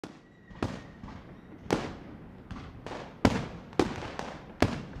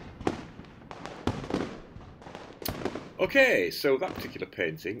Okay, so that particular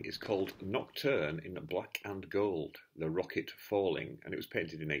painting is called Nocturne in Black and Gold, The Rocket Falling, and it was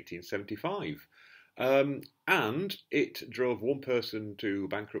painted in 1875. And it drove one person to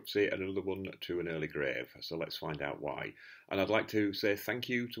bankruptcy and another one to an early grave. So let's find out why. And I'd like to say thank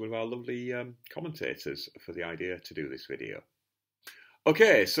you to one of our lovely commentators for the idea to do this video.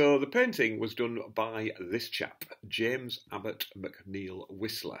 Okay, so the painting was done by this chap, James Abbott McNeill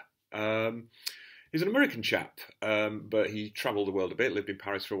Whistler. He's an American chap, but he travelled the world a bit, lived in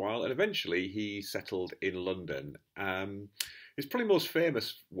Paris for a while, and eventually he settled in London. His probably most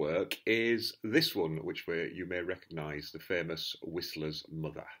famous work is this one, which you may recognise, the famous Whistler's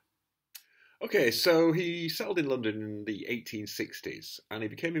Mother. Okay, so he settled in London in the 1860s, and he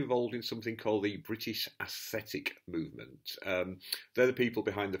became involved in something called the British Aesthetic Movement. They're the people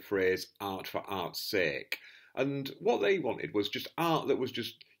behind the phrase art for art's sake. And what they wanted was just art that was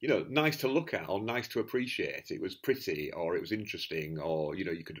just, nice to look at or nice to appreciate. It was pretty or it was interesting or,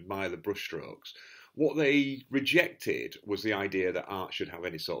 you could admire the brushstrokes. What they rejected was the idea that art should have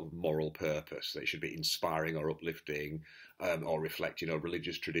any sort of moral purpose. That it should be inspiring or uplifting or reflect,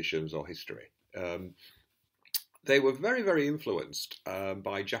 religious traditions or history. They were very, very influenced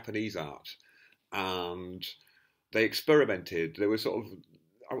by Japanese art, and they experimented. They were sort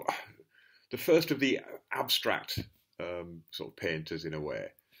of the first of the abstract sort of painters in a way.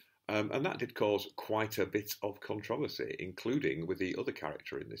 And that did cause quite a bit of controversy, including with the other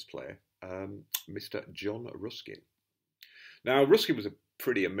character in this play, Mr. John Ruskin. Now, Ruskin was a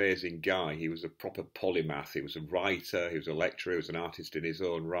pretty amazing guy. He was a proper polymath. He was a writer, he was a lecturer, he was an artist in his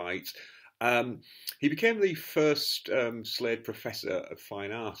own right. He became the first Slade Professor of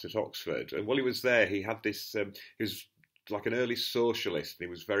Fine Art at Oxford. And while he was there, he had this, he was like an early socialist, and he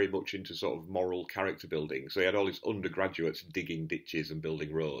was very much into sort of moral character building. So he had all his undergraduates digging ditches and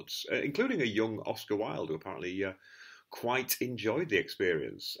building roads, including a young Oscar Wilde, who apparently quite enjoyed the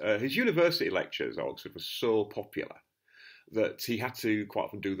experience. His university lectures at Oxford were so popular that he had to quite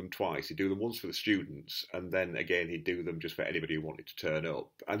often do them twice. He'd do them once for the students, and then again he'd do them just for anybody who wanted to turn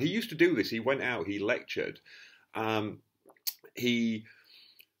up. And he used to do this. He went out, he lectured. He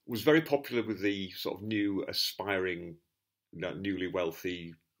was very popular with the sort of new aspiring, newly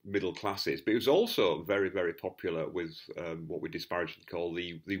wealthy middle classes, but he was also very, very popular with what we disparagingly call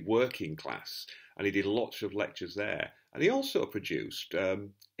the working class, and he did lots of lectures there. And he also produced a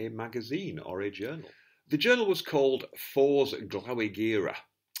magazine or a journal. The journal was called Fors Glowegira,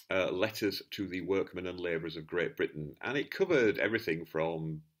 Letters to the Workmen and Labourers of Great Britain, and it covered everything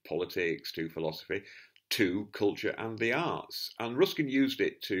from politics to philosophy to culture and the arts. And Ruskin used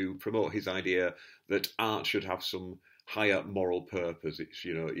it to promote his idea that art should have some higher moral purpose. It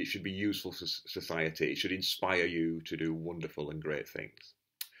should be useful for society. It should inspire you to do wonderful and great things.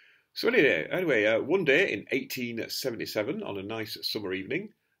 So anyway, one day in 1877, on a nice summer evening,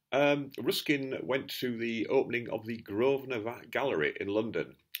 Ruskin went to the opening of the Grosvenor Gallery in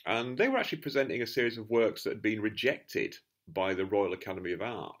London, and they were actually presenting a series of works that had been rejected by the Royal Academy of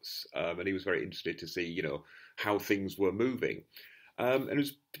Arts, and he was very interested to see, how things were moving. And he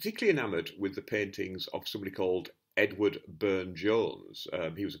was particularly enamoured with the paintings of somebody called Edward Burne-Jones.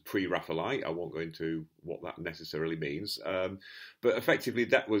 He was a pre-Raphaelite. I won't go into what that necessarily means, but effectively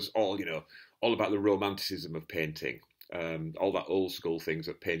that was all, all about the romanticism of painting. All that old school things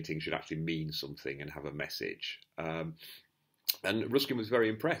that painting should actually mean something and have a message. And Ruskin was very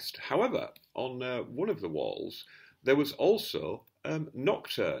impressed. However, on one of the walls, there was also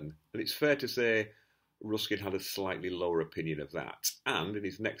Nocturne, and it's fair to say Ruskin had a slightly lower opinion of that. And in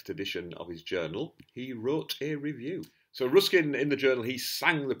his next edition of his journal, he wrote a review. So Ruskin, in the journal, he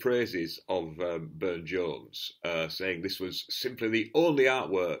sang the praises of Burne-Jones, saying this was simply the only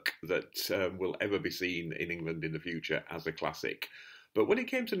artwork that will ever be seen in England in the future as a classic. But when it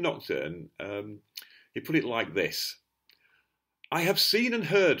came to Nocturne, he put it like this: I have seen and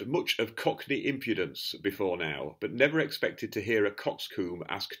heard much of Cockney impudence before now, but never expected to hear a coxcomb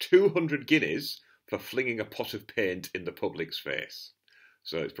ask 200 guineas for flinging a pot of paint in the public's face.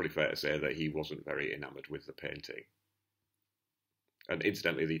 So it's pretty fair to say that he wasn't very enamoured with the painting. And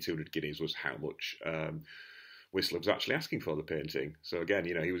incidentally, the 200 guineas was how much Whistler was actually asking for the painting. So again,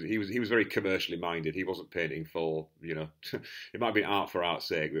 he was very commercially minded. He wasn't painting for, it might have been art for art's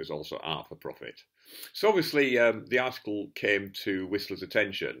sake, but it was also art for profit. So obviously, the article came to Whistler's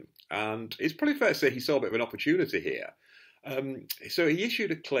attention, and it's probably fair to say he saw a bit of an opportunity here. So he issued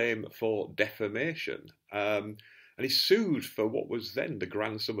a claim for defamation, and he sued for what was then the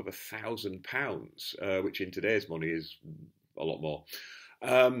grand sum of £1,000, which in today's money is a lot more.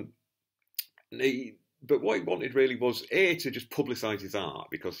 But what he wanted really was A, to just publicise his art,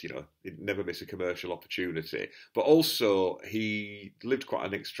 because, you know, he'd never miss a commercial opportunity. But also, he lived quite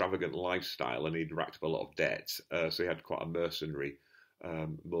an extravagant lifestyle and he'd racked up a lot of debt. So he had quite a mercenary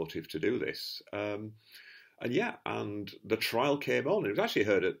motive to do this. And yeah, and the trial came on. It was actually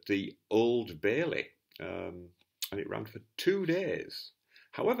heard at the Old Bailey, and it ran for 2 days.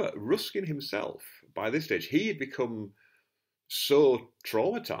 However, Ruskin himself, by this stage, he had become so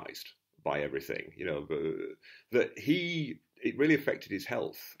traumatised by everything, you know, that it really affected his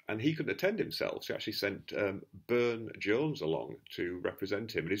health, and he couldn't attend himself. So he actually sent Burne Jones along to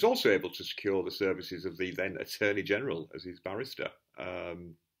represent him, and he's also able to secure the services of the then Attorney General as his barrister.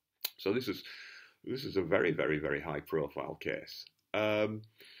 So this is a very, very, very high profile case.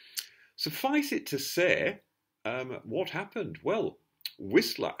 Suffice it to say, what happened? Well,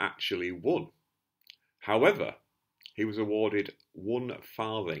 Whistler actually won. However, he was awarded 1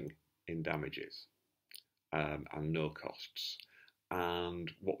 farthing in damages and no costs.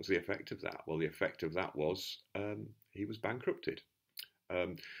 And what was the effect of that? Well, the effect of that was he was bankrupted.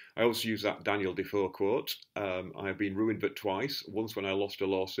 I also use that Daniel Defoe quote, I have been ruined but twice, once when I lost a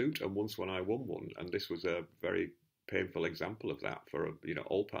lawsuit and once when I won one. And this was a very painful example of that for, you know,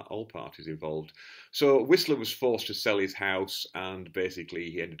 all parties involved. So Whistler was forced to sell his house, and basically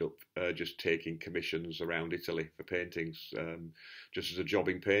he ended up just taking commissions around Italy for paintings, just as a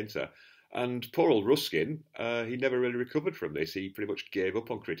jobbing painter. And poor old Ruskin, he never really recovered from this. He pretty much gave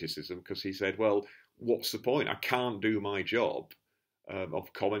up on criticism because he said, well, what's the point? I can't do my job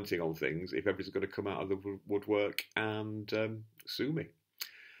of commenting on things if everybody's going to come out of the woodwork and sue me.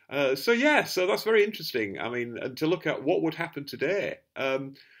 So that's very interesting. I mean, and to look at what would happen today.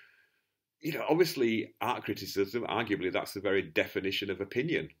 You know, obviously, art criticism, arguably, that's the very definition of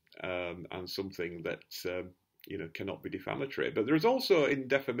opinion, and something that you know, cannot be defamatory. But there is also, in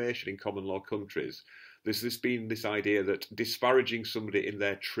defamation in common law countries, there's been this idea that disparaging somebody in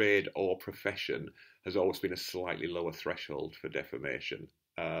their trade or profession has always been a slightly lower threshold for defamation.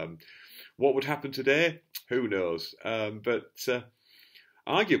 What would happen today? Who knows? But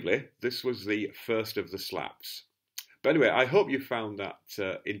arguably, this was the first of the slaps. But anyway, I hope you found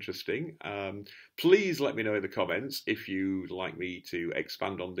that interesting. Please let me know in the comments if you'd like me to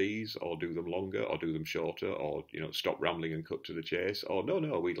expand on these, or do them longer, or do them shorter, or, you know, stop rambling and cut to the chase, or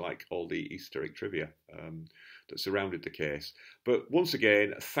no, we'd like all the Easter egg trivia that surrounded the case. But once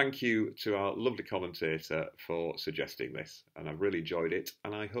again, thank you to our lovely commentator for suggesting this, and I've really enjoyed it,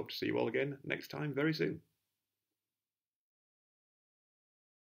 and I hope to see you all again next time very soon.